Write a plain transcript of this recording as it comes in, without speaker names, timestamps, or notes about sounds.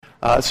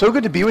So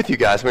good to be with you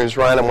guys. My name is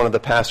Ryan. I'm one of the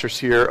pastors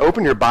here.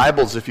 Open your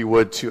Bibles, if you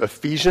would, to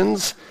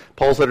Ephesians,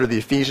 Paul's letter to the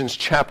Ephesians,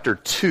 chapter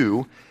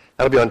 2.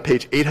 That'll be on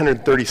page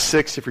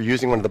 836 if you're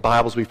using one of the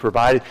Bibles we've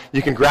provided.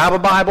 You can grab a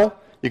Bible.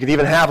 You can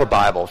even have a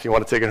Bible if you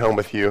want to take it home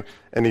with you.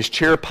 And these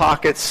chair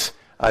pockets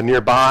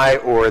nearby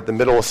or at the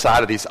middle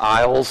side of these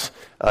aisles,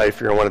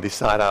 if you're in one of these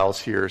side aisles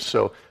here.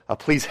 So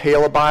please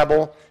hail a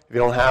Bible. If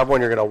you don't have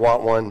one, you're going to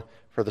want one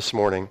for this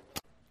morning.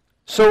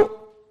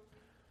 So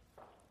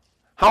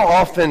how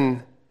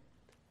often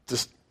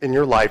in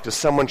your life does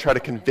someone try to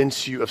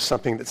convince you of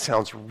something that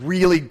sounds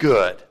really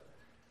good,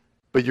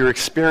 but your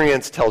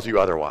experience tells you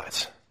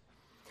otherwise?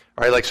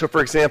 All right, so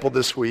for example,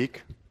 this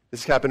week,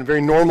 this happened in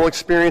very normal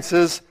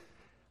experiences.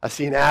 I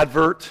see an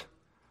advert,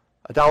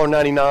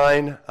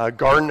 $1.99, a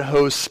garden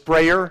hose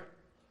sprayer,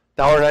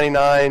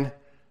 $1.99,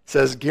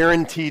 says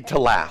guaranteed to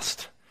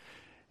last.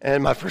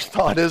 And my first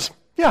thought is,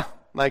 yeah,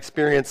 my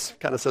experience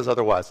kind of says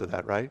otherwise to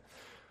that, right?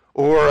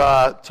 Or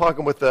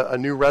talking with a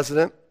new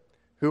resident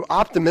who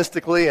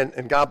optimistically,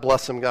 and God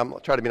bless him, I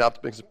try to be an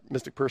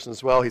optimistic person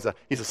as well. He's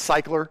a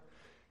cycler.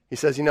 He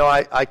says,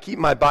 I keep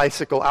my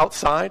bicycle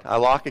outside. I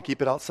lock and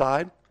keep it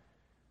outside.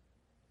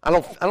 I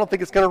don't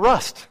think it's going to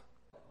rust.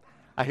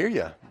 I hear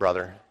you,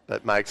 brother,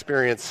 but my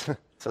experience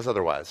says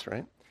otherwise,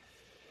 right?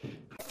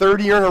 Third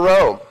year in a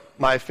row,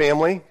 my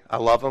family, I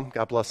love them,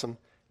 God bless them,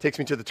 takes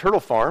me to the turtle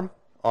farm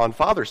on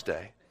Father's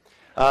Day,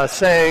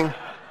 saying,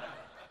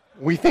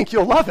 we think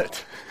you'll love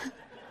it.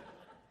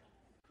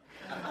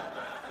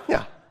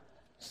 Yeah.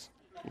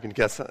 You can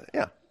guess,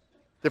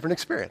 different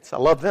experience. I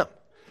love them.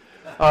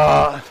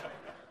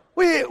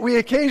 We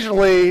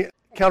occasionally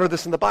encounter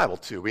this in the Bible,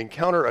 too. We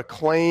encounter a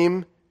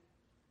claim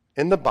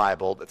in the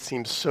Bible that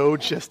seems so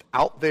just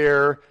out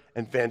there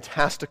and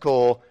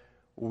fantastical,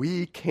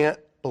 we can't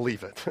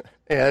believe it.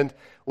 And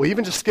we'll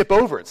even just skip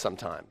over it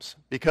sometimes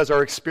because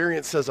our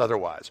experience says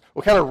otherwise.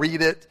 We'll kind of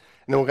read it,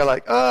 and then we'll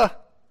kind of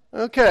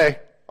okay,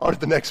 on to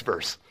the next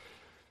verse.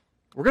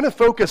 We're going to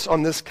focus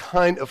on this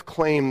kind of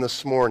claim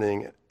this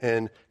morning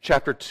in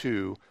chapter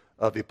 2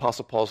 of the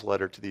Apostle Paul's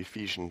letter to the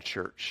Ephesian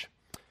church.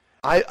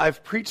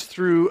 I've preached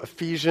through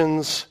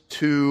Ephesians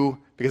 2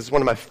 because it's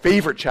one of my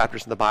favorite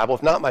chapters in the Bible.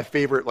 If not my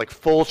favorite,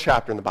 full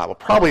chapter in the Bible,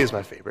 probably is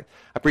my favorite.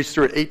 I preached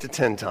through it 8 to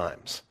 10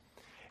 times.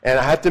 And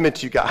I have to admit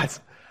to you guys,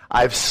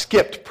 I've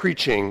skipped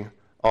preaching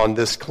on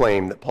this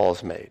claim that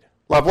Paul's made.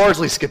 Well, I've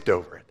largely skipped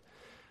over it.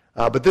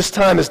 But this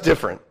time is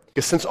different.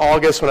 Because since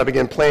August, when I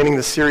began planning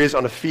the series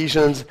on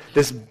Ephesians,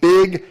 this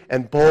big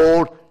and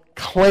bold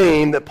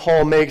claim that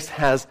Paul makes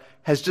has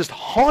just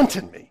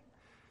haunted me.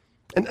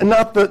 And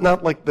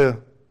not like the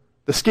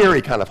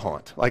scary kind of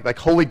haunt, like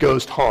Holy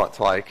Ghost haunt,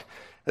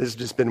 it's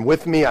just been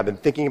with me. I've been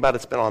thinking about it.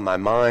 It's been on my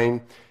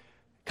mind.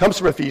 It comes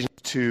from Ephesians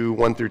 2,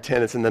 1 through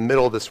 10. It's in the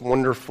middle of this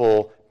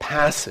wonderful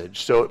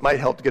passage, so it might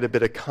help to get a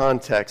bit of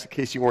context in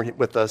case you weren't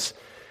with us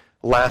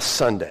last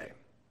Sunday,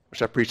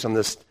 which I preached on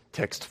this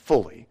text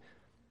fully.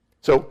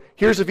 So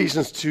here's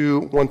Ephesians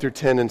 2, 1 through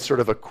 10 in sort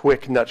of a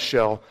quick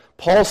nutshell.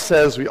 Paul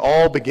says we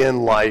all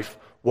begin life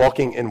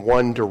walking in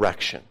one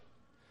direction.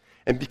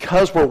 And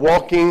because we're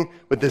walking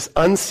with this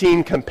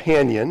unseen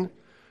companion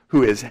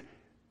who is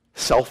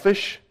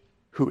selfish,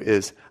 who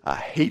is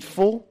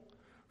hateful,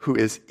 who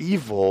is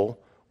evil,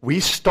 we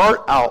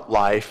start out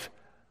life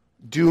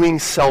doing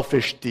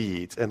selfish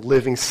deeds and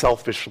living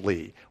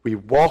selfishly. We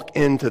walk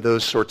into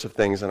those sorts of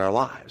things in our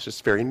lives. It's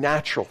very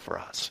natural for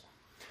us.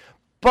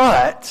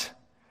 But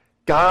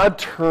God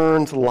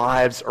turns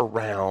lives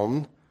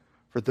around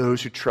for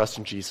those who trust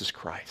in Jesus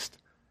Christ.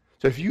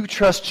 So if you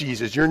trust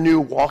Jesus, your new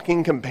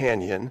walking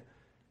companion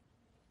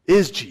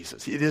is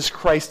Jesus. It is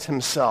Christ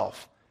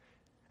himself.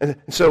 And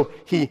so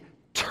he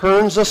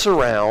turns us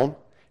around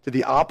to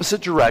the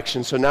opposite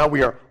direction. So now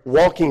we are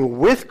walking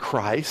with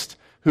Christ,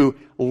 who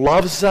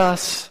loves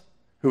us,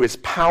 who is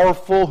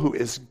powerful, who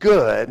is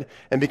good.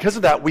 And because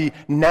of that, we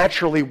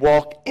naturally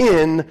walk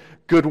in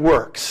good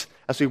works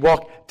as we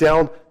walk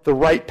down the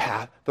right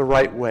path, the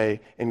right way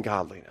in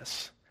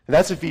godliness. And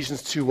that's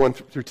Ephesians 2, 1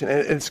 through 10.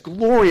 And it's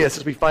glorious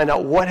as we find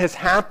out what has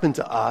happened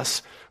to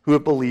us who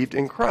have believed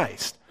in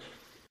Christ.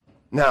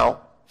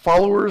 Now,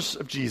 followers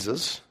of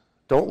Jesus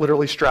don't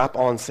literally strap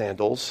on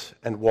sandals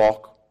and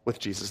walk with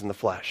Jesus in the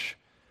flesh.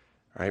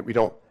 Right? We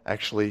don't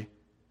actually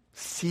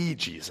see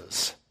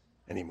Jesus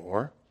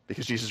anymore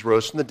because Jesus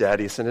rose from the dead.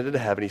 He ascended into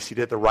heaven. He's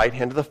seated at the right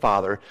hand of the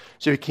Father.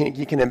 So he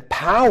can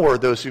empower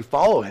those who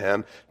follow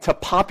him to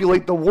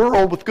populate the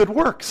world with good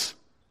works.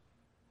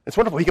 It's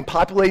wonderful. He can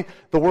populate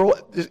the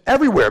world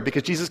everywhere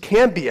because Jesus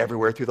can be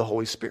everywhere through the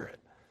Holy Spirit.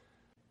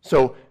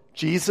 So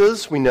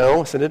Jesus, we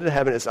know, ascended into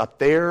heaven, is up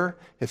there.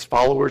 His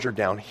followers are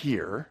down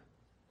here,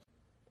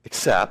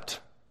 except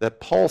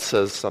that Paul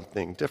says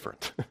something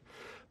different.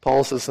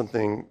 Paul says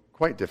something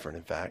quite different,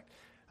 in fact.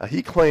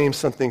 He claims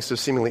something so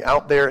seemingly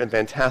out there and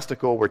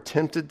fantastical, we're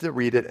tempted to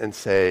read it and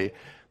say,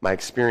 my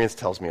experience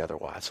tells me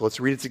otherwise. So let's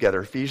read it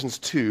together, Ephesians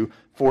 2,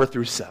 4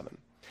 through 7.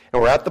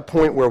 And we're at the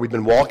point where we've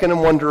been walking in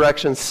one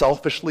direction,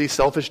 selfishly,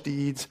 selfish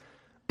deeds.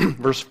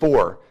 Verse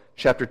 4,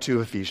 chapter 2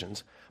 of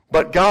Ephesians.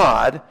 But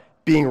God,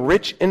 being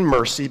rich in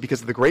mercy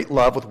because of the great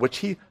love with which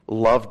he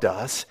loved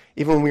us,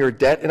 even when we were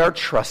dead in our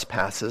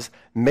trespasses,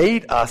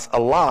 made us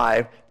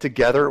alive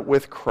together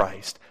with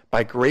Christ.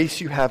 By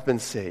grace you have been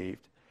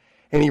saved.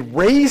 And he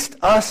raised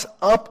us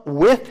up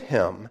with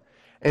him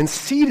and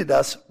seated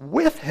us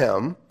with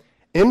him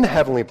in the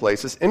heavenly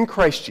places in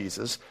Christ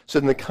Jesus, so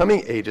that in the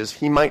coming ages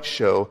he might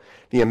show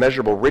the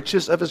immeasurable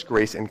riches of his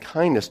grace and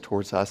kindness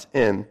towards us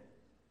in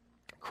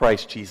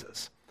Christ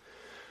Jesus.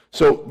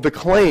 So the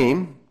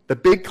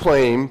big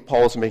claim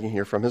Paul is making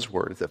here from his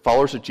word is that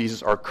followers of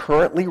Jesus are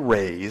currently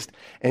raised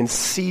and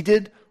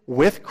seated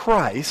with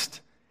Christ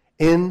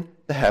in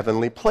the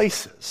heavenly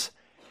places.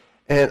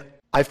 And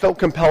I felt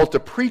compelled to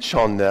preach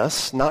on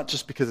this, not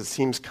just because it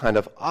seems kind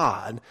of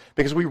odd,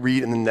 because we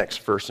read in the next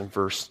verse, in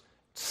verse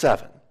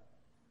 7.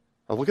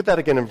 Now look at that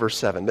again in verse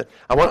 7.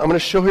 I'm going to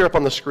show here up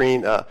on the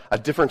screen a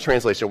different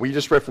translation. We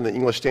just read from the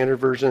English Standard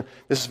Version.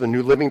 This is the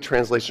New Living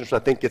Translation, which I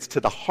think gets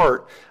to the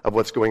heart of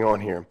what's going on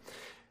here.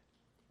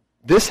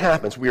 This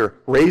happens. We are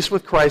raised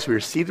with Christ. We are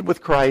seated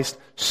with Christ,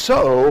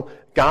 so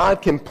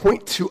God can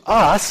point to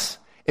us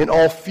in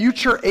all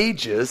future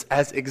ages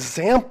as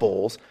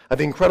examples of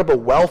the incredible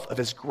wealth of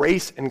his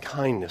grace and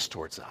kindness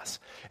towards us.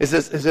 It's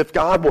as if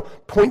God will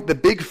point the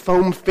big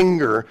foam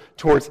finger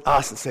towards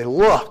us and say,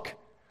 look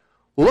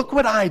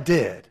what I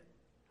did.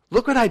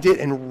 Look what I did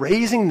in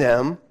raising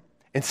them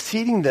and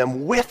seating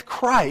them with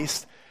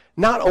Christ,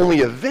 not only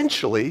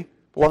eventually,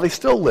 but while they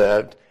still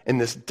lived in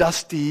this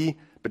dusty,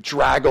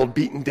 bedraggled,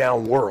 beaten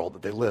down world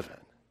that they live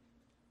in.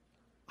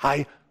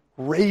 I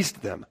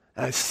raised them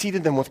and I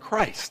seated them with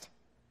Christ.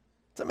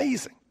 It's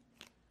amazing.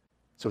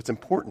 So it's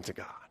important to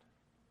God.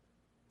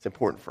 It's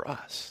important for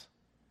us.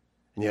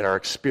 And yet our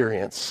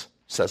experience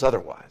says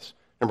otherwise.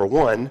 Number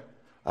one,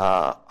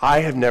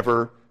 I have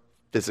never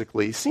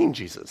physically seen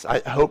Jesus.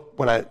 I hope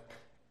when I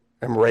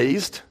am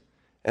raised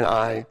and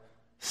I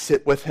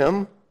sit with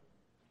him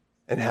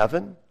in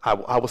heaven,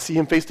 I will see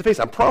him face to face.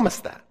 I'm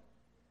promised that.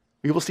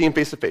 We will see him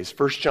face to face.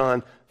 1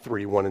 John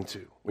 3, 1 and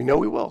 2. We know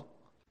we will.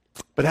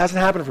 But it hasn't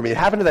happened for me. It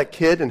happened to that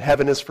kid in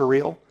Heaven is for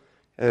Real.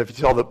 And if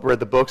you read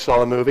the book, saw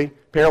the movie,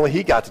 apparently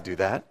he got to do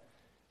that.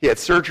 He had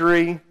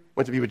surgery,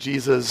 went to be with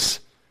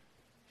Jesus.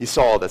 He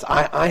saw all this.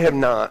 I have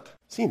not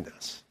seen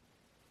this.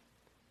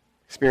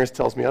 Experience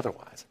tells me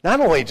otherwise.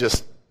 Not only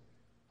just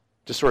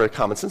sort of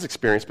common sense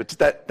experience, but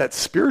that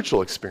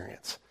spiritual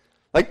experience.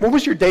 Like, what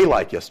was your day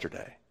like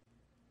yesterday?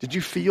 Did you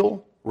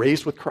feel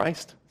raised with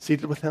Christ,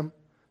 seated with him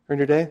during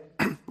your day?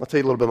 I'll tell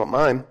you a little bit about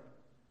mine.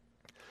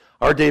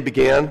 Our day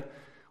began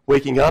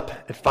waking up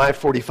at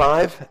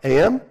 5:45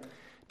 a.m.,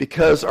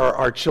 because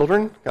our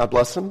children, God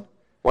bless them,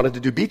 wanted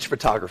to do beach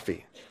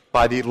photography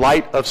by the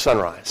light of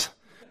sunrise.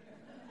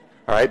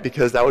 All right,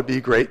 because that would be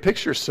great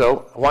pictures.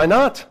 So why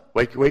not?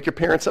 Wake your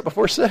parents up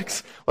before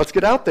 6. Let's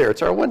get out there.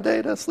 It's our one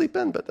day to sleep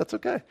in, but that's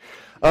okay.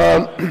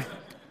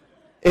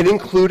 It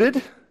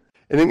included,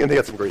 and they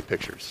got some great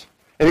pictures.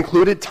 It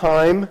included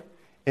time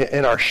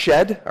in our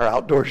shed, our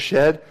outdoor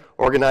shed,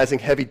 organizing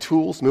heavy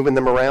tools, moving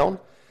them around.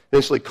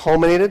 Eventually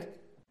culminated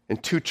in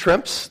 2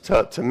 trips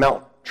to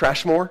Mount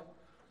Trashmore.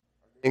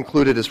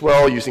 Included as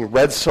well using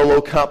red Solo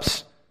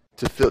cups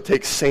to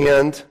take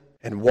sand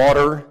and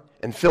water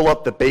and fill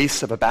up the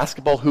base of a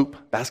basketball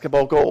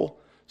goal,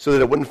 so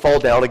that it wouldn't fall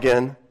down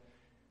again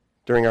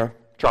during a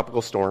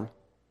tropical storm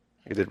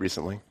like it did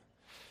recently.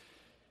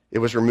 It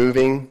was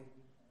removing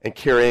and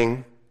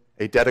carrying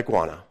a dead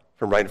iguana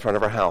from right in front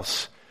of our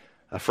house,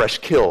 a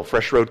fresh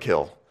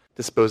roadkill,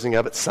 disposing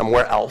of it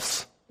somewhere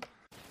else.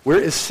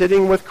 Where is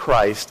sitting with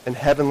Christ in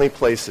heavenly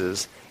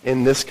places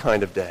in this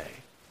kind of day?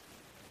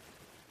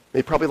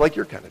 They probably like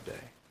your kind of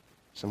day,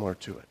 similar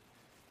to it.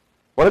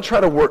 I want to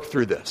try to work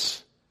through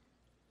this,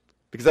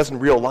 because that's in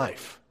real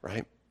life,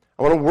 right?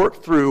 I want to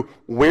work through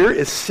where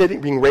is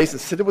being raised and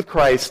seated with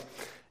Christ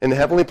in the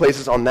heavenly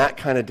places on that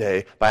kind of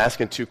day by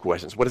asking 2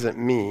 questions. What does it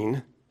mean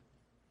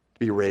to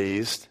be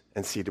raised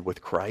and seated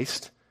with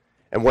Christ?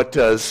 And what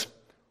does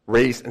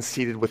raised and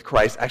seated with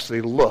Christ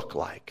actually look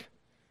like?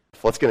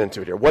 Let's get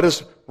into it here. What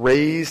does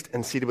raised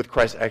and seated with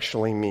Christ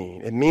actually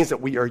mean? It means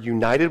that we are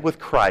united with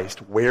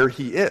Christ where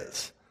he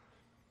is.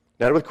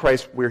 United with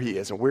Christ where he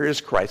is. And where is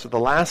Christ? So the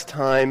last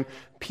time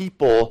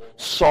people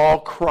saw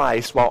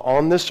Christ while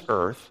on this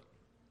earth,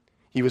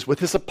 he was with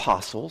his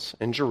apostles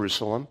in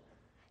Jerusalem.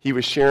 He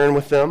was sharing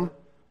with them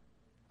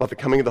about the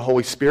coming of the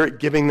Holy Spirit,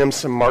 giving them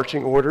some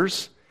marching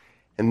orders.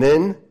 And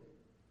then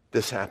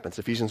this happens.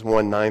 Ephesians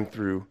 1, 9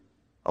 through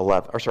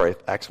 11.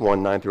 Acts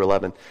 1, 9 through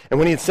 11. And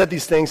when he had said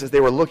these things, as they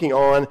were looking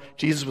on,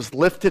 Jesus was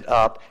lifted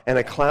up, and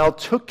a cloud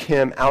took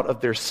him out of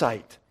their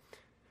sight.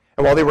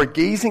 And while they were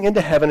gazing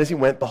into heaven as he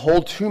went,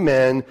 behold, 2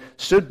 men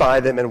stood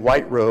by them in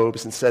white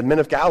robes and said, Men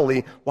of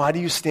Galilee, why do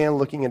you stand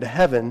looking into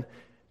heaven?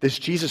 This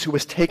Jesus who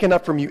was taken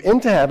up from you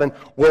into heaven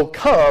will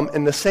come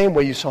in the same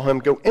way you saw him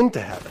go into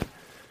heaven.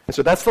 And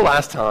so that's the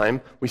last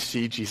time we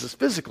see Jesus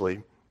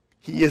physically.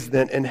 He is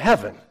then in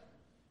heaven,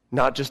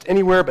 not just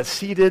anywhere, but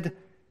seated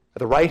at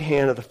the right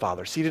hand of the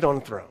Father, seated on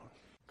a throne.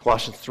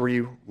 Colossians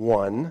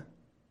 3:1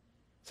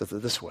 says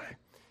it this way.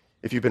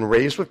 If you've been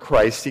raised with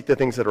Christ, seek the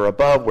things that are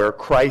above where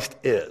Christ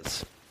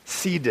is,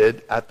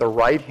 seated at the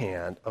right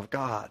hand of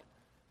God.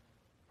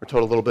 We're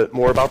told a little bit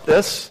more about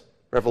this.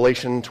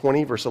 Revelation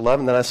 20, verse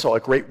 11, then I saw a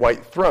great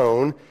white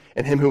throne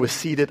and him who was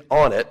seated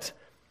on it.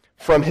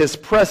 From his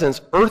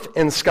presence, earth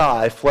and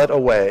sky fled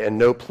away, and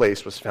no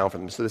place was found for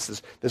them. So this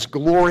is this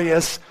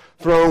glorious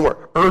throne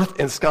where earth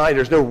and sky,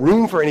 there's no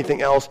room for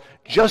anything else,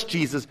 just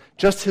Jesus,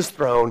 just his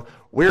throne.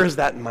 Where is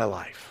that in my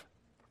life?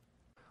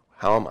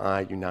 How am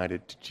I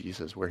united to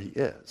Jesus where he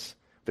is?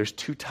 There's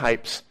two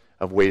types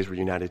of ways we're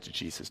united to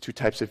Jesus, two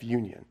types of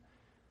union.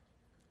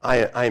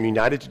 I am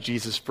united to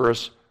Jesus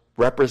first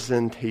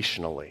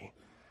representationally.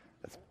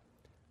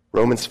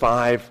 Romans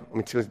 5, let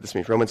me tell you what this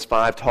means. Romans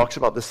 5 talks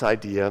about this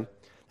idea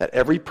that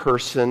every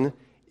person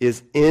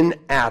is in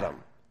Adam,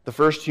 the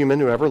first human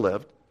who ever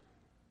lived.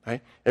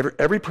 Right?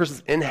 Every person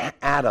is in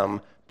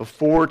Adam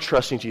before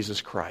trusting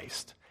Jesus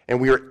Christ.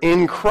 And we are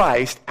in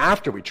Christ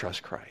after we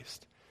trust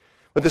Christ.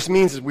 What this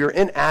means is we are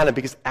in Adam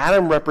because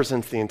Adam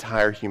represents the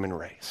entire human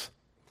race.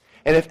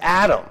 And if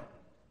Adam,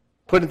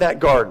 put in that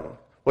garden,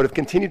 would have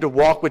continued to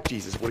walk with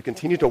Jesus, would have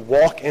continued to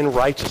walk in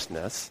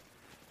righteousness,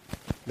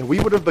 then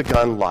we would have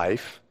begun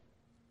life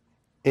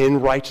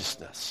in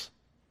righteousness.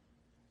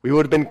 We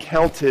would have been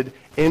counted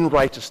in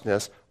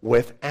righteousness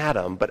with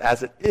Adam. But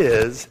as it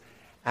is,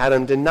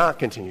 Adam did not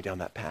continue down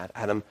that path.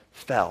 Adam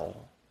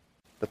fell.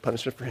 The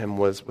punishment for him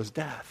was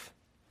death.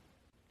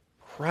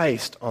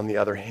 Christ, on the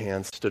other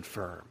hand, stood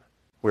firm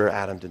where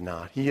Adam did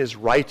not. He is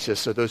righteous,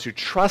 so those who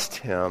trust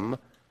him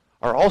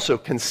are also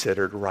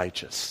considered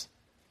righteous.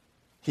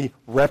 He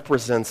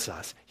represents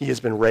us. He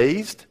has been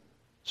raised,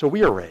 so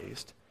we are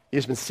raised. He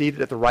has been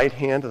seated at the right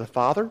hand of the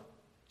Father,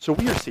 so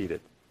we are seated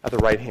at the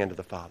right hand of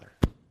the Father.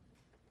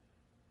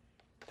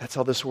 That's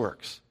how this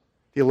works.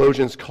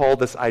 Theologians call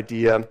this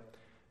idea,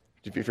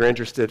 if you're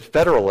interested,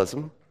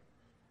 federalism,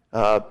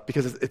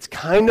 because it's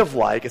kind of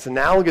like, it's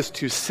analogous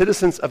to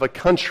citizens of a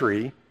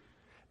country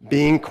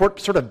being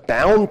sort of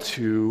bound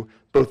to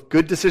both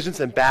good decisions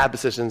and bad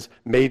decisions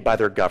made by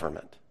their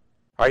government.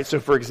 All right, so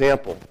for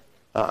example,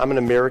 I'm an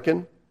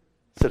American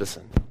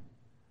citizen,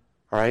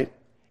 all right?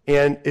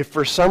 And if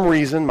for some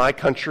reason my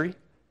country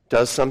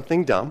does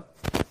something dumb,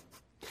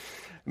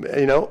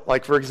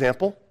 like for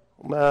example,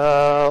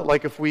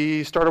 like if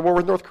we start a war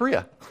with North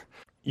Korea,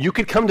 you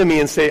could come to me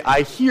and say,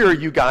 I hear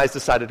you guys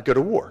decided to go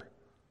to war.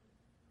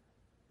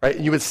 Right?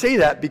 And you would say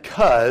that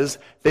because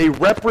they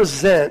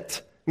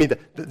represent me.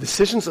 The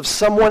decisions of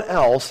someone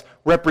else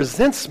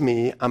represents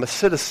me. I'm a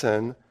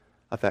citizen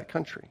of that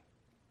country.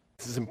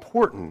 This is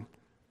important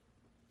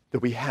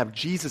that we have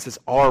Jesus as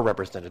our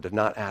representative,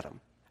 not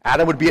Adam.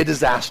 Adam would be a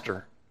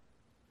disaster.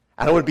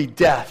 Adam would be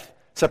death,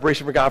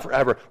 separation from God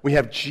forever. We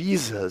have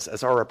Jesus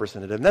as our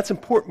representative. And that's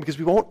important because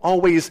we won't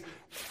always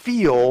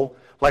feel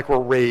like we're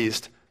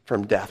raised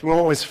from death. We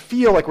won't always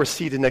feel like we're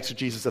seated next to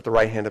Jesus at the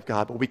right hand of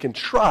God, but we can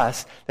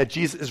trust that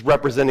Jesus is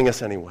representing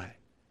us anyway.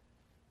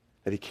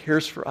 That he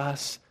cares for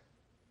us,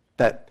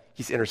 that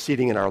he's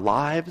interceding in our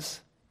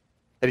lives,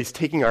 that he's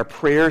taking our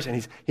prayers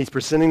and he's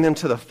presenting them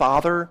to the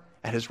Father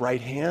at his right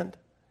hand.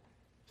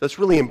 So that's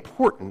really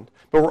important,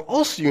 but we're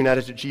also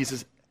united to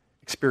Jesus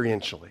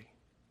experientially.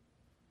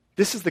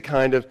 This is the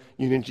kind of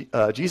union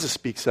Jesus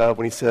speaks of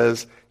when he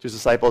says to his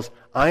disciples,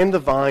 I am the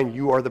vine,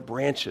 you are the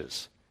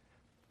branches.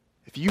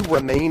 If you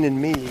remain in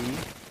me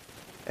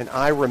and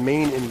I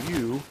remain in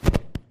you,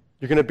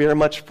 you're going to bear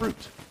much fruit.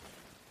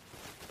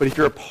 But if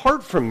you're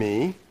apart from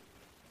me,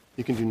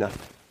 you can do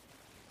nothing.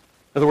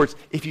 In other words,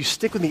 if you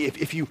stick with me,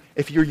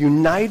 if you're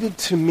united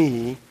to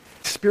me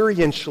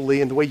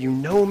experientially in the way you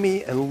know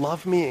me and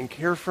love me and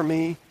care for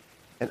me,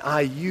 and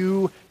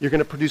you're going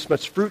to produce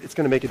much fruit. It's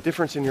going to make a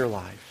difference in your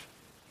life.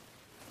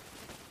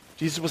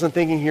 Jesus wasn't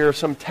thinking here of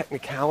some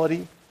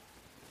technicality.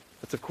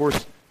 That's, of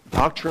course,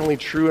 doctrinally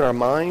true in our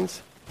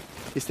minds.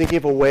 He's thinking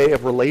of a way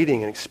of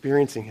relating and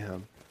experiencing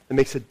him that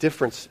makes a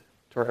difference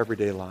to our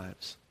everyday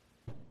lives.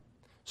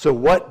 So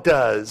what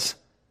does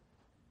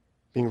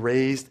being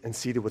raised and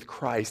seated with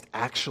Christ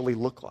actually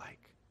look like?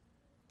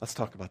 Let's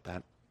talk about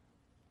that.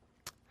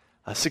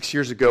 6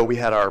 years ago, we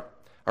had our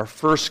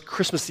first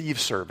Christmas Eve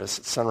service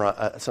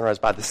at Sunrise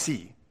by the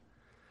Sea.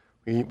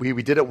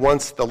 We did it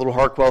once at the Little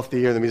Hartwell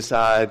Theater, then we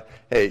decided,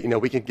 hey,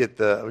 we could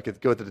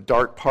go to the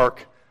Dark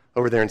Park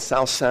over there in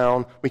South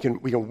Sound. We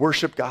can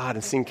worship God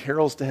and sing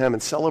carols to him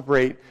and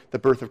celebrate the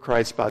birth of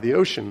Christ by the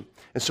ocean.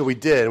 And so we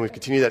did, and we've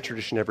continued that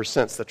tradition ever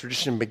since. That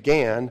tradition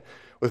began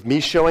with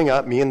me showing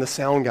up, me and the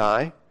sound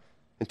guy,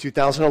 in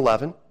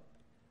 2011,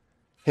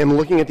 him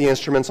looking at the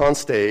instruments on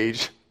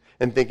stage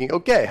and thinking,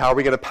 okay, how are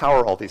we going to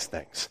power all these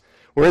things?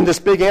 We're in this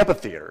big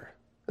amphitheater,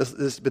 but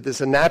this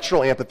is a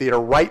natural amphitheater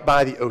right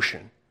by the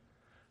ocean.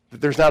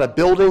 There's not a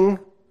building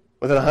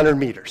within 100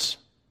 meters.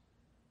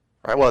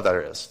 Right? Well,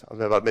 there is.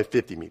 About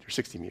 50 meters,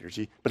 60 meters.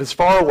 But it's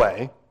far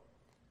away,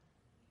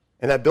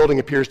 and that building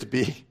appears to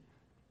be,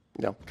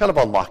 kind of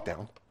on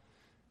lockdown.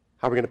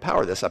 How are we going to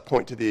power this? I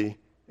point to the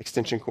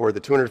extension cord,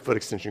 the 200-foot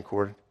extension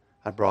cord.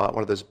 I brought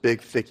one of those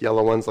big, thick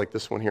yellow ones like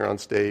this one here on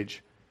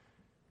stage.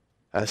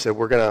 I said,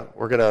 we're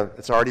gonna.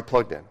 It's already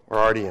plugged in. We're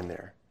already in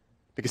there.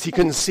 because he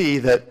couldn't see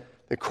that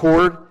the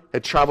cord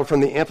had traveled from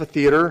the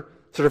amphitheater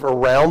sort of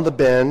around the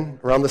bend,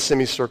 around the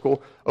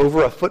semicircle,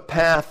 over a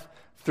footpath,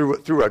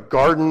 through a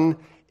garden,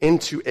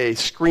 into a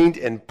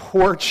screened-in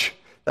porch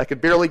that I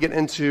could barely get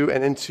into,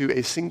 and into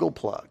a single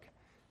plug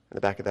in the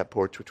back of that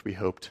porch, which we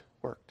hoped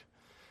worked.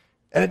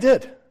 And it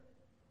did. You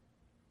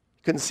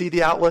couldn't see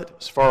the outlet. It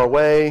was far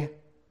away.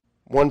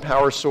 One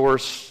power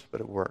source,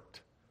 but it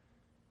worked.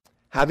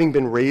 Having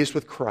been raised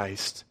with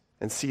Christ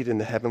and seated in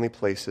the heavenly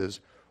places,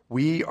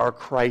 we are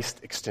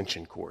Christ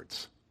extension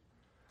cords.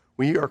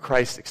 We are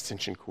Christ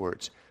extension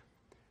cords.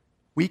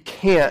 We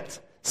can't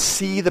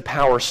see the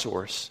power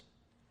source,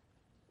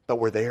 but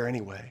we're there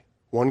anyway.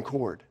 One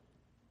cord.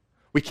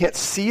 We can't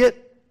see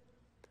it.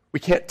 We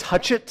can't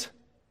touch it.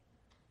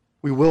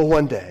 We will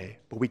one day,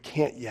 but we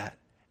can't yet.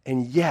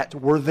 And yet,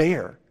 we're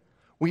there.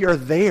 We are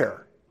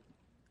there.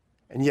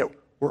 And yet,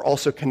 we're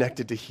also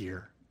connected to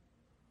here.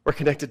 We're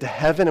connected to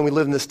heaven, and we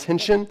live in this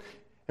tension,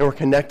 and we're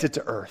connected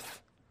to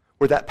earth,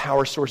 where that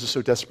power source is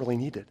so desperately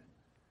needed.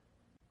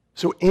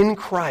 So in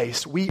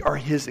Christ, we are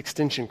his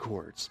extension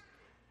cords,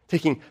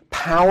 taking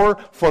power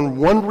from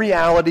one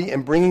reality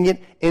and bringing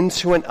it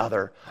into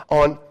another,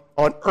 on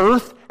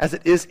earth as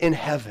it is in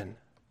heaven.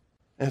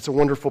 And it's a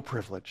wonderful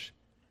privilege.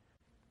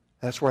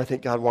 That's where I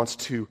think God wants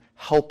to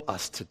help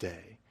us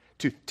today,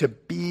 to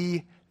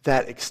be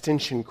that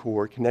extension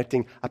cord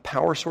connecting a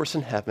power source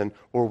in heaven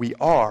where we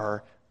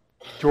are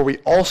to where we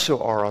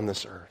also are on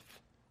this earth.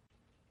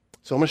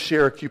 So I'm going to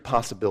share a few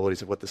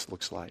possibilities of what this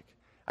looks like.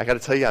 I got to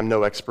tell you, I'm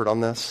no expert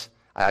on this.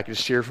 I can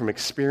share from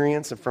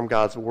experience and from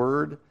God's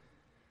word.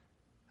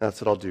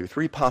 That's what I'll do.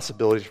 3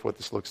 possibilities for what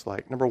this looks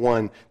like. Number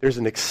 1, there's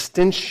an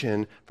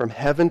extension from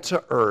heaven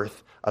to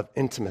earth of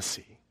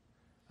intimacy.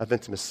 Of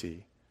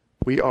intimacy.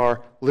 We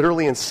are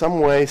literally in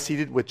some way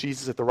seated with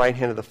Jesus at the right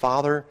hand of the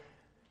Father.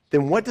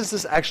 Then what does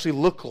this actually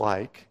look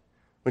like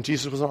when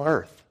Jesus was on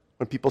earth,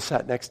 when people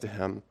sat next to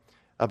him?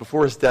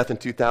 Before his death in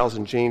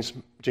 2000,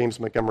 James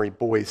Montgomery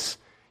Boyce,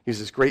 he was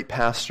this great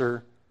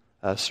pastor,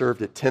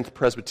 served at 10th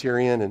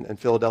Presbyterian in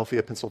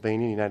Philadelphia,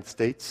 Pennsylvania, United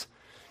States.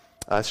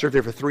 Served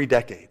there for 3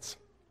 decades.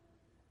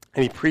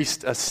 And he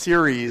preached a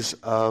series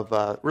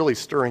of really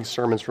stirring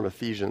sermons from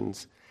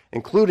Ephesians,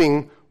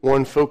 including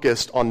one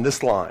focused on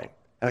this line.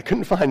 And I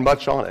couldn't find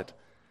much on it,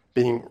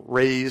 being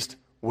raised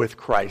with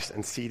Christ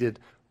and seated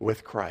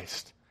with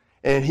Christ.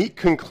 And he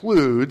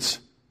concludes,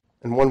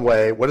 in one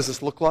way, what does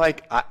this look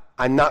like?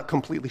 I'm not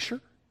completely sure,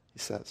 he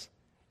says.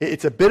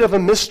 It's a bit of a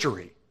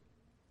mystery.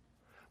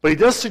 But he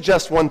does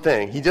suggest one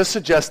thing. He does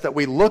suggest that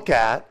we look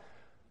at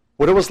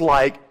what it was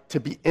like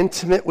to be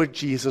intimate with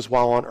Jesus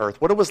while on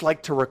earth, what it was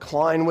like to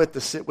recline with,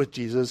 to sit with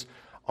Jesus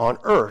on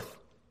earth.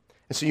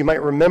 And so you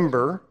might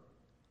remember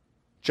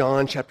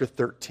John chapter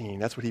 13.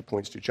 That's what he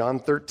points to. John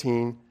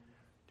 13. Do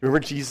you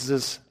remember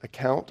John's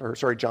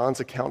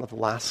account of the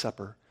Last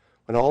Supper,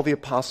 when all the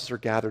apostles are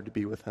gathered to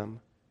be with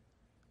him?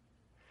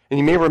 And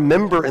you may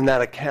remember in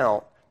that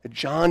account that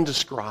John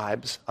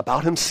describes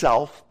about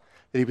himself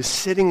that he was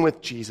sitting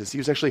with Jesus. He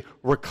was actually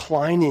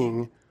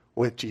reclining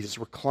with Jesus,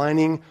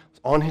 reclining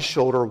on his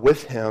shoulder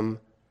with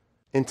him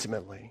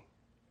intimately.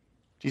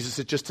 Jesus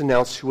had just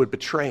announced who would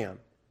betray him.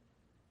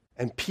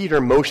 And Peter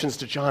motions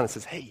to John and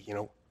says, hey,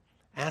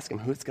 ask him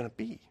who it's going to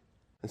be.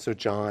 And so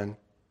John,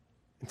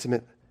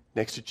 intimate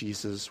next to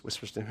Jesus,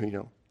 whispers to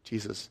him,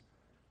 Jesus,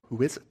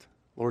 who is it?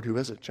 Lord, who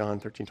is it? John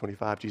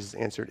 13:25, Jesus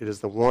answered, it is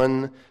the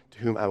one to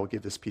whom I will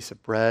give this piece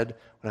of bread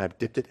when I have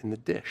dipped it in the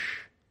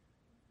dish.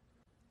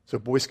 So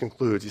Boyce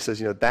concludes, he says,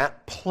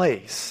 that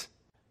place,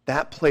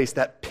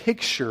 that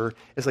picture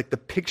is like the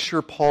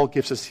picture Paul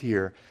gives us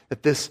here,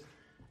 that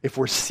if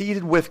we're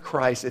seated with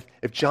Christ,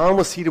 if John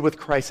was seated with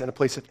Christ in a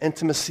place of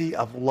intimacy,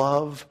 of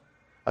love,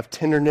 of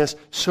tenderness,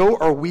 so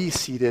are we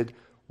seated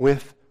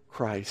with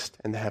Christ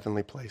in the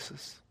heavenly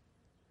places.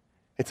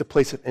 It's a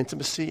place of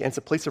intimacy, and it's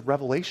a place of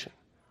revelation,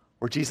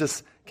 where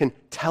Jesus can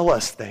tell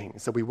us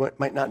things that we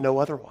might not know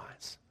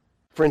otherwise.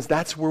 Friends,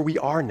 that's where we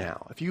are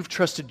now. If you've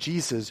trusted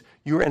Jesus,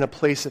 you're in a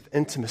place of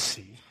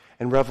intimacy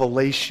and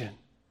revelation,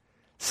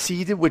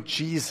 seated with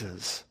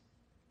Jesus.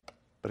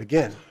 But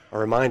again, I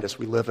remind us,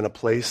 we live in a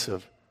place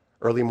of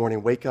early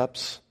morning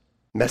wake-ups,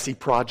 messy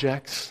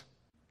projects,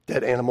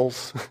 dead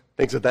animals,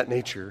 things of that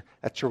nature.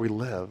 That's where we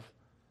live.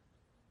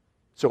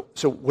 So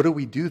what do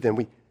we do then?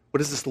 What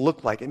does this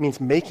look like? It means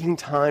making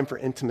time for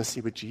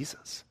intimacy with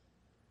Jesus.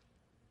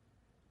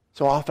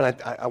 So often,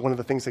 one of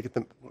the things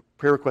the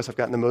prayer requests I've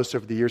gotten the most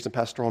over the years in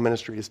pastoral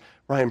ministry is,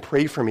 Ryan,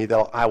 pray for me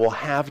that I will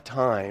have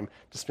time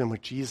to spend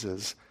with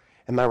Jesus.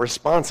 And my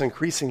response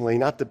increasingly,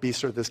 not to be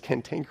sort of this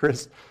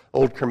cantankerous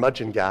old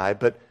curmudgeon guy,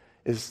 but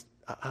is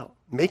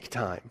make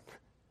time.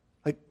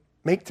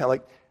 Make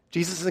time.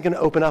 Jesus isn't going to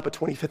open up at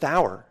 25th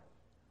hour.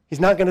 He's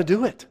not going to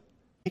do it.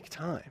 Make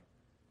time.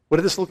 What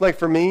did this look like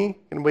for me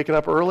in waking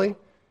up early?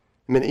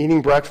 I've been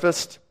eating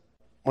breakfast.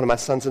 One of my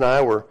sons and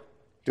I were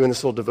doing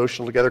this little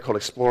devotional together called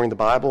Exploring the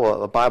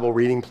Bible, a Bible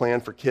reading plan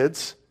for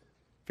kids.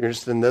 If you're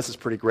interested in this, it's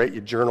pretty great.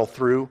 You journal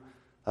through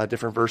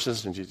different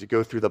verses and you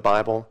go through the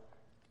Bible.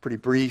 Pretty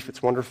brief.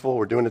 It's wonderful.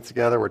 We're doing it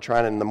together. We're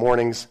trying it in the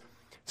mornings.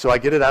 So I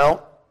get it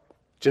out.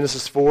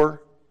 Genesis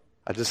 4,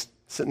 I just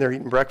sitting there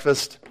eating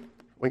breakfast,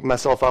 waking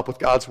myself up with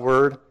God's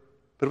word.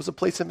 But it was a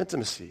place of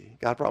intimacy.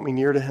 God brought me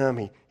near to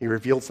him. He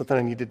revealed something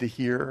I needed to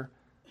hear,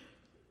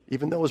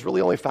 even though it was really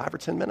only 5 or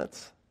 10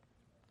 minutes.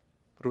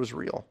 But it was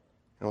real,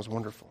 and it was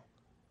wonderful.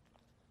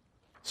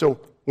 So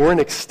we're an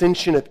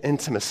extension of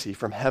intimacy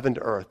from heaven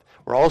to earth.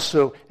 We're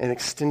also an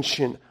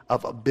extension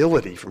of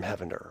ability from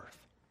heaven to earth.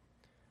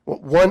 Well,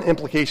 one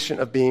implication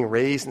of being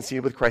raised and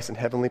seated with Christ in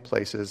heavenly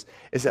places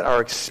is that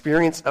our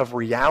experience of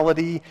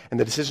reality and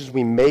the decisions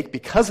we make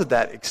because of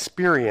that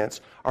experience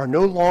are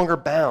no longer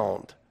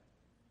bound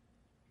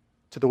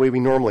to the way we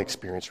normally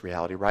experience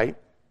reality, right?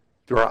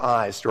 Through our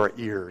eyes, through our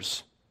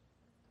ears,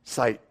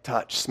 sight,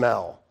 touch,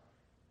 smell,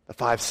 the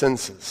 5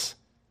 senses.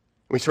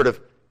 We sort of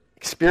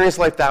experience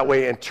life that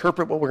way,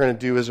 interpret what we're going to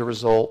do as a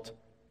result.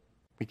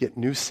 We get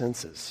new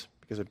senses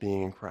because of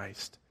being in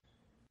Christ.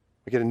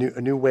 We get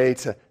a new way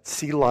to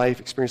see life,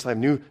 experience life,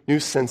 new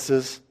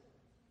senses,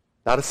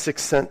 not a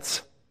sixth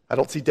sense. I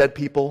don't see dead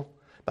people.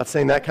 I'm not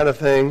saying that kind of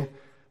thing.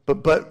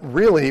 But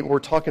really, what we're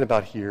talking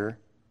about here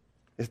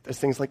is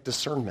things like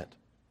discernment.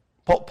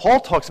 Paul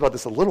talks about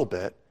this a little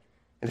bit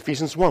in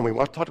Ephesians 1. We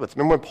talked about this.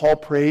 Remember when Paul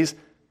prays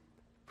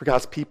for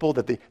God's people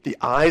that the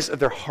eyes of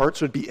their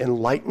hearts would be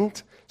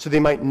enlightened so they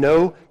might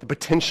know the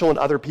potential in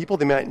other people,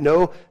 they might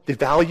know the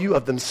value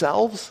of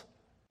themselves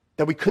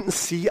that we couldn't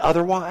see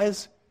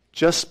otherwise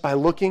just by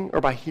looking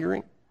or by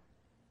hearing.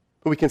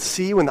 But we can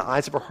see when the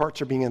eyes of our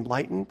hearts are being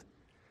enlightened.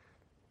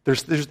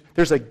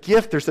 There's a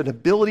gift, there's an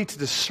ability to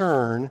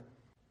discern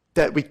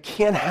that we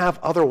can't have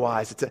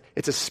otherwise.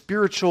 It's a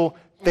spiritual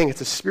thing.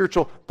 It's a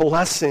spiritual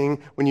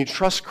blessing. When you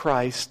trust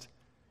Christ,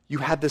 you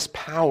have this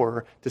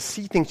power to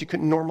see things you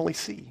couldn't normally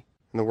see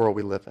in the world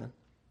we live in.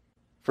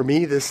 For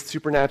me, this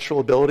supernatural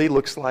ability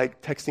looks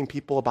like texting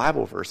people a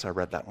Bible verse I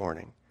read that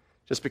morning.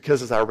 Just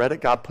because as I read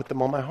it, God put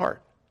them on my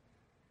heart.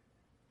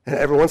 And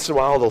every once in a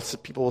while,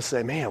 people will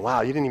say, man,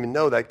 wow, you didn't even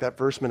know that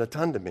verse meant a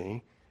ton to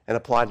me and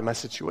applied to my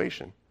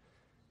situation.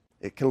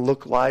 It can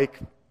look like,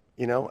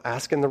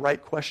 asking the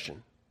right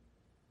question,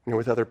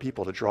 with other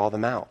people to draw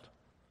them out.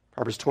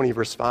 Proverbs 20,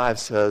 verse 5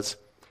 says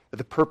that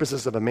the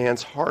purposes of a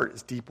man's heart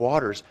is deep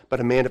waters, but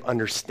a man of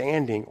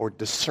understanding or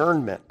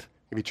discernment,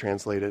 can be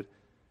translated,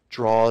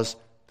 draws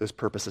those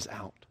purposes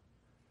out.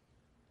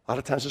 A lot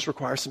of times this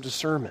requires some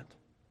discernment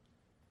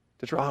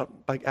to draw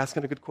out by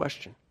asking a good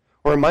question.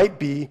 Or it might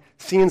be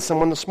seeing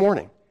someone this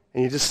morning,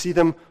 and you just see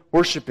them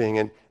worshiping,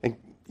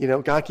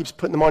 and God keeps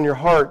putting them on your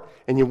heart,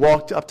 and you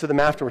walk up to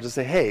them afterwards and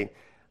say, hey,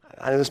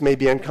 I know this may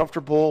be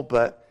uncomfortable,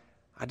 but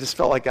I just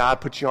felt like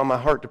God put you on my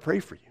heart to pray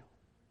for you.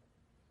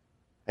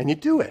 And you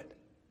do it.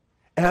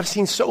 And I've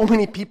seen so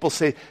many people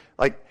say,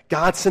 like,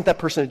 God sent that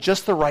person at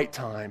just the right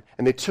time,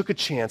 and they took a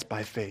chance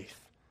by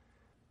faith.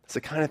 It's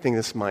the kind of thing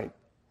this might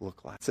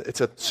look like. It's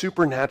a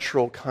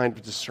supernatural kind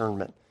of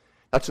discernment.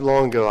 Not too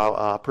long ago,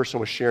 a person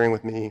was sharing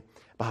with me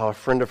about how a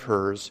friend of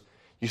hers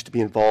used to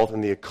be involved in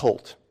the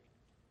occult,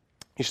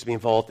 used to be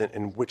involved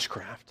in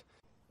witchcraft.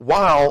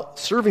 While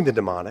serving the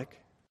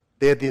demonic,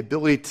 they had the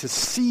ability to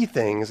see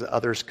things that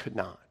others could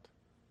not.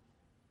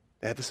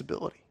 They had this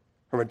ability.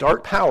 From a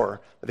dark power,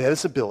 but they had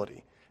this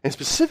ability. And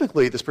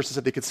specifically, this person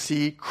said they could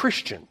see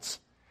Christians.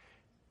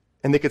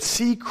 And they could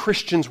see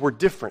Christians were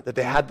different, that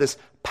they had this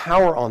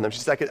power on them. She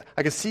said,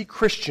 I could see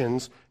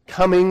Christians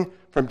coming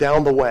from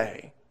down the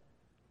way.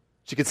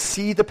 She could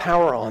see the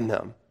power on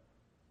them,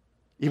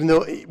 even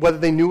though whether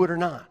they knew it or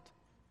not.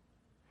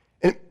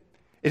 And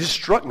it just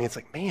struck me. It's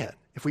like, man,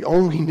 if we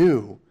only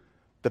knew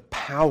the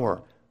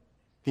power,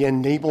 the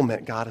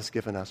enablement God has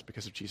given us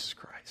because of Jesus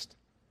Christ.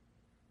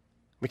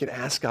 We can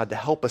ask God to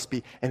help us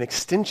be an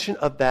extension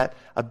of that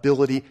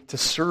ability to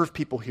serve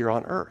people here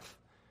on earth.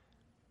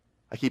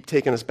 I keep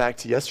taking us back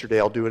to yesterday.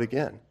 I'll do it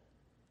again.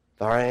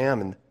 There I am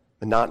in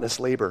monotonous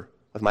labor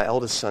with my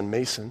eldest son,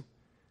 Mason.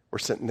 We're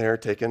sitting there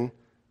taking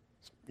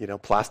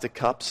plastic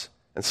cups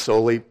and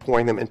slowly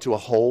pouring them into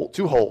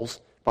two holes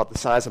about the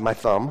size of my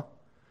thumb,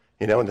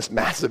 in this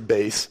massive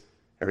base.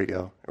 There we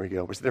go. We're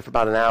sitting there for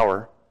about an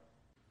hour.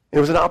 And it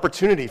was an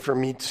opportunity for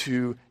me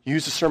to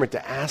use discernment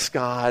to ask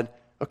God,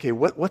 okay,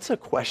 what's a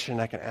question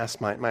I can ask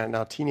my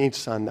now teenage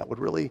son that would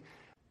really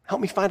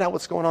help me find out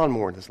what's going on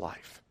more in his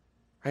life,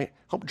 right?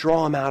 Help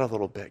draw him out a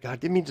little bit. God,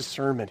 give me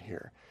discernment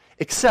here.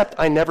 Except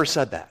I never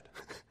said that.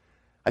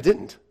 I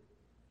didn't.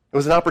 It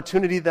was an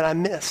opportunity that I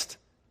missed.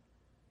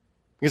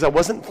 Because I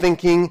wasn't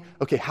thinking,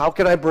 okay, how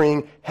can I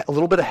bring a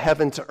little bit of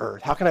heaven to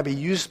earth? How can I be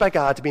used by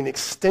God to be an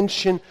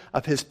extension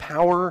of his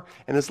power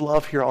and his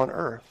love here on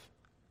earth?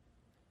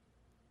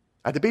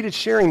 I debated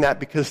sharing that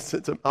because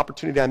it's an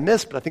opportunity I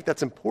missed, but I think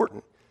that's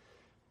important.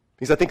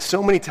 Because I think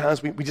so many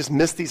times we just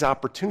miss these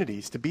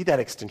opportunities to be that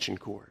extension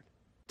cord,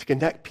 to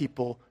connect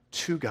people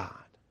to God.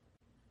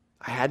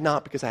 I had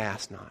not because I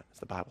asked not, as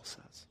the Bible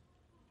says.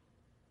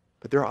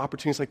 But there are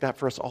opportunities like that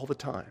for us all the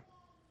time.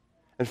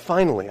 And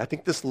finally, I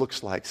think this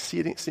looks like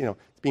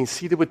being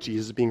seated with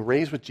Jesus, being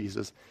raised with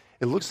Jesus.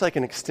 It looks like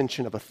an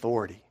extension of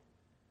authority.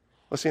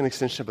 Let's say an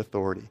extension of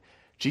authority.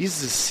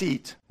 Jesus'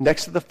 seat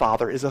next to the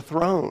Father is a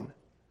throne.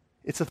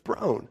 It's a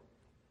throne.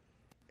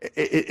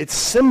 It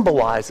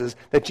symbolizes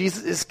that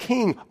Jesus is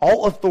king.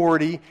 All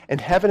authority in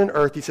heaven and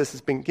earth, he says,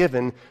 has been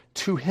given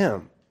to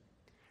him.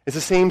 It's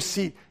the same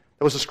seat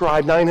that was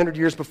ascribed 900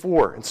 years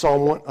before in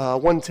Psalm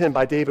 110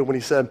 by David when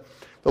he said,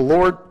 the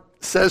Lord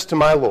says to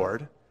my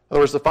Lord, in other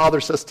words, the Father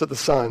says to the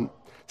Son,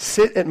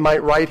 sit at my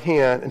right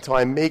hand until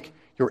I make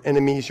your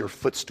enemies your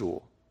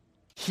footstool.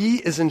 He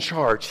is in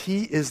charge.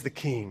 He is the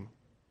king.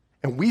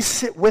 And we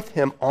sit with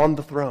him on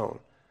the throne.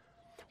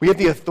 We have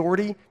the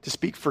authority to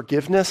speak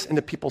forgiveness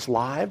into people's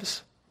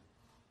lives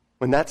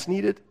when that's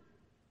needed.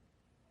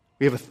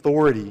 We have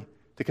authority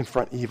to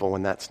confront evil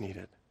when that's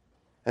needed.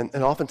 And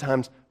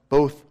oftentimes,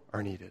 both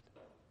are needed.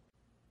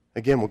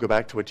 Again, we'll go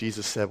back to what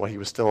Jesus said while he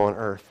was still on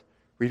earth.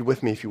 Read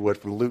with me, if you would,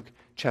 from Luke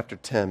chapter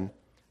 10,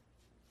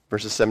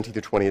 verses 17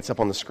 through 20. It's up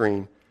on the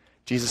screen.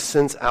 Jesus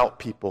sends out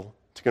people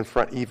to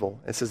confront evil.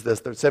 It says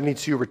this, the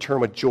 72 return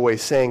with joy,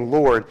 saying,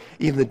 Lord,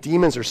 even the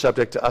demons are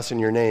subject to us in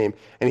your name.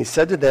 And he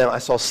said to them, I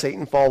saw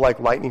Satan fall like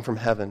lightning from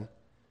heaven.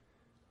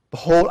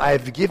 Behold, I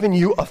have given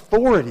you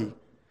authority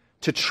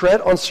to tread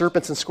on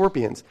serpents and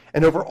scorpions,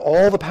 and over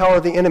all the power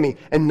of the enemy,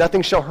 and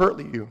nothing shall hurt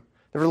you.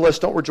 Nevertheless,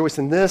 don't rejoice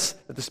in this,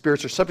 that the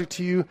spirits are subject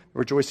to you.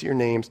 Rejoice that your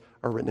names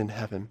are written in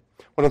heaven.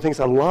 One of the things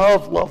I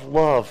love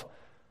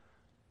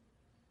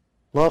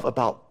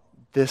about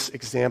this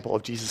example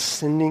of Jesus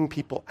sending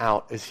people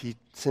out as he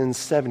sends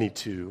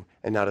 72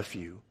 and not a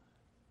few.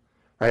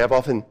 Right? I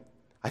often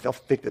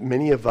think that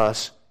many of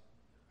us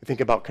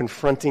think about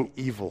confronting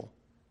evil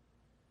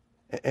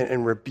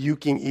and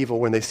rebuking evil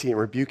when they see it,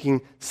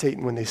 rebuking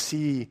Satan when they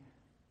see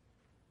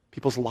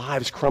people's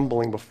lives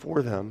crumbling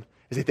before them,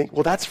 is they think,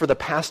 well, that's for the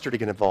pastor to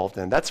get involved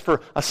in. That's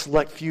for a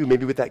select few,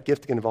 maybe with that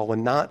gift to get involved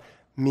in, not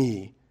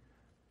me.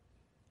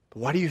 But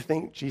why do you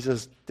think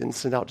Jesus didn't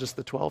send out just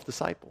the 12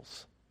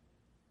 disciples?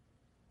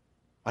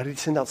 Why did he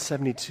send out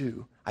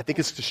 72? I think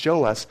it's to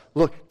show us,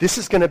 look, this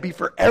is going to be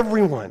for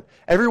everyone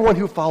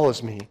who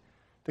follows me,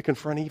 to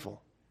confront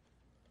evil,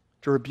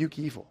 to rebuke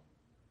evil.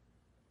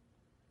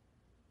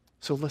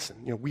 So listen,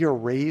 we are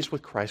raised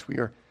with Christ. We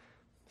are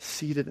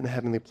seated in the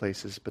heavenly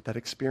places, but that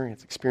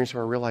experience of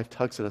our real life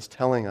tugs at us,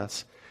 telling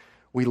us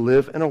we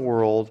live in a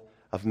world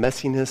of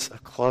messiness,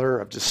 of clutter,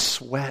 of just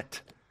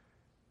sweat.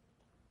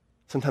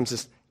 Sometimes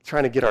just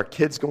trying to get our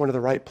kids going to the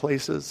right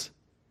places,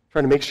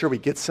 trying to make sure we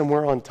get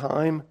somewhere on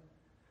time.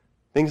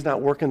 Things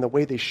not working the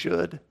way they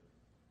should.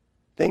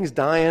 Things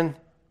dying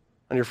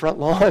on your front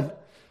lawn.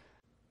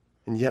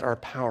 And yet our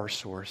power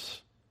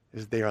source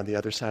is there on the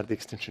other side of the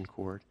extension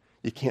cord.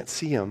 You can't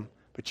see him,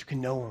 but you can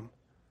know him.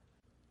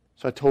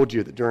 So I told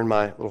you that during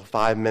my little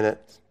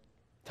 5-minute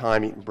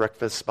time eating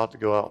breakfast, about to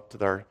go out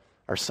to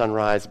our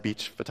sunrise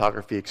beach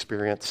photography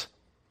experience,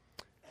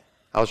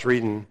 I was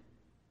reading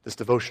this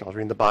devotional. I was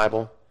reading the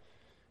Bible.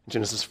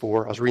 Genesis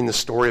 4. I was reading the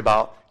story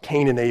about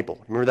Cain and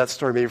Abel. Remember that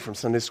story maybe from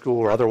Sunday school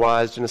or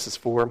otherwise, Genesis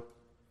 4?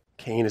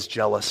 Cain is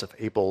jealous of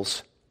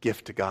Abel's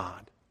gift to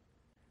God.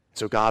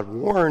 So God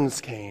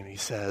warns Cain. He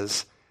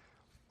says,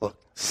 look,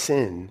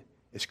 sin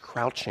is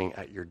crouching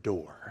at your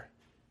door.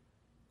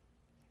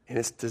 And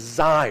its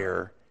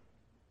desire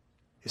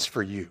is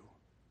for you.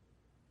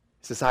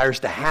 Its desire is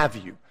to have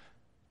you.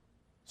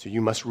 So you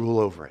must rule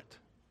over it.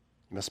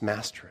 You must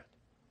master it.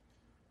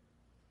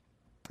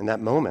 In that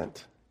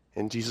moment,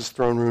 in Jesus'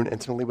 throne room,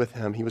 intimately with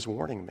him, he was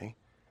warning me.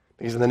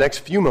 Because in the next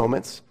few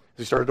moments, as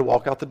we started to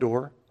walk out the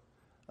door,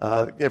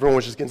 everyone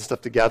was just getting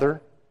stuff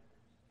together,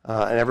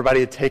 and everybody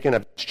had taken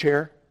a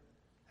chair,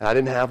 and I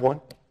didn't have one,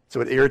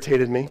 so it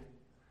irritated me.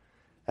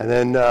 And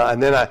then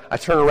I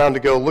turned around to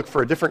go look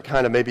for a different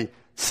kind of maybe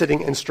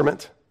sitting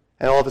instrument,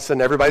 and all of a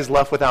sudden everybody's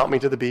left without me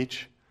to the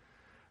beach.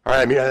 All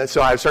right,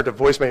 so I start to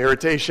voice my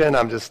irritation.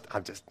 I'm just.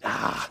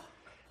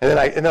 And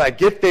then I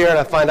get there and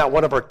I find out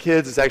one of our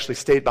kids has actually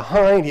stayed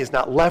behind. He has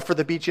not left for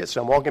the beach yet,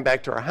 so I'm walking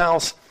back to our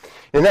house.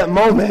 In that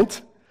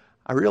moment,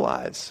 I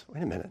realize,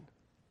 wait a minute.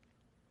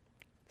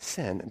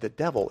 Sin, the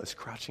devil is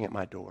crouching at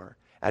my door.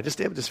 And I just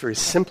very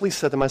simply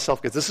said to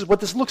myself, because this is what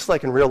this looks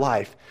like in real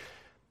life,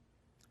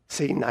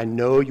 Satan, I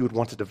know you would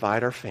want to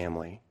divide our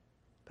family,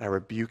 but I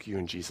rebuke you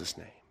in Jesus'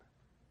 name.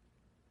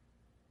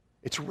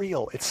 It's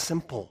real. It's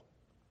simple.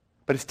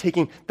 But it's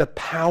taking the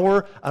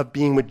power of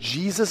being with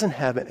Jesus in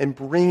heaven and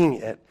bringing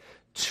it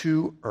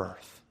to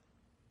earth.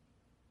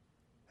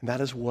 And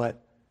that is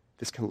what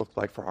this can look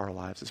like for our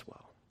lives as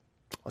well.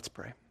 Let's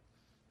pray.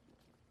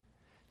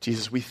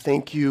 Jesus, we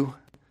thank you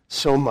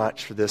so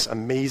much for this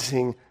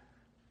amazing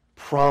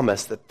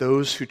promise that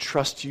those who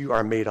trust you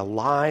are made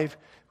alive.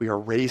 We are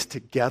raised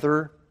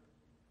together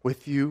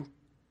with you.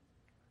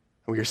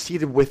 And we are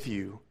seated with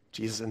you,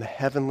 Jesus, in the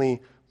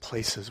heavenly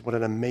places. What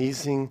an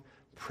amazing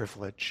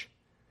privilege.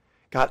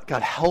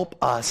 God,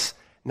 help us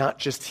not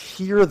just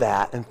hear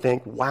that and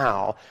think,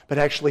 wow, but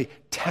actually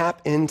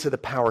tap into the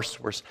power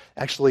source.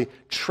 Actually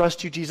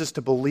trust you, Jesus,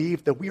 to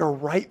believe that we are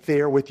right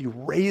there with you,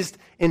 raised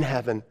in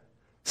heaven,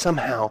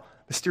 somehow,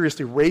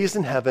 mysteriously raised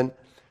in heaven,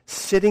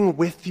 sitting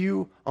with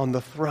you on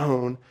the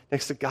throne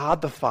next to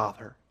God the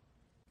Father.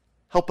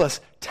 Help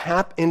us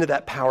tap into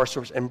that power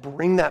source and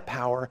bring that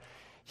power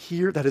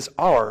here that is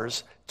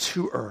ours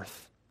to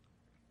earth.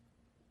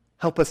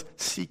 Help us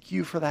seek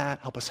you for that.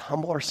 Help us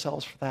humble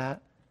ourselves for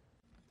that.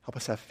 Help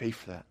us have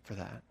faith for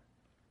that.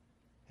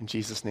 In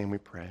Jesus' name we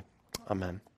pray. Amen.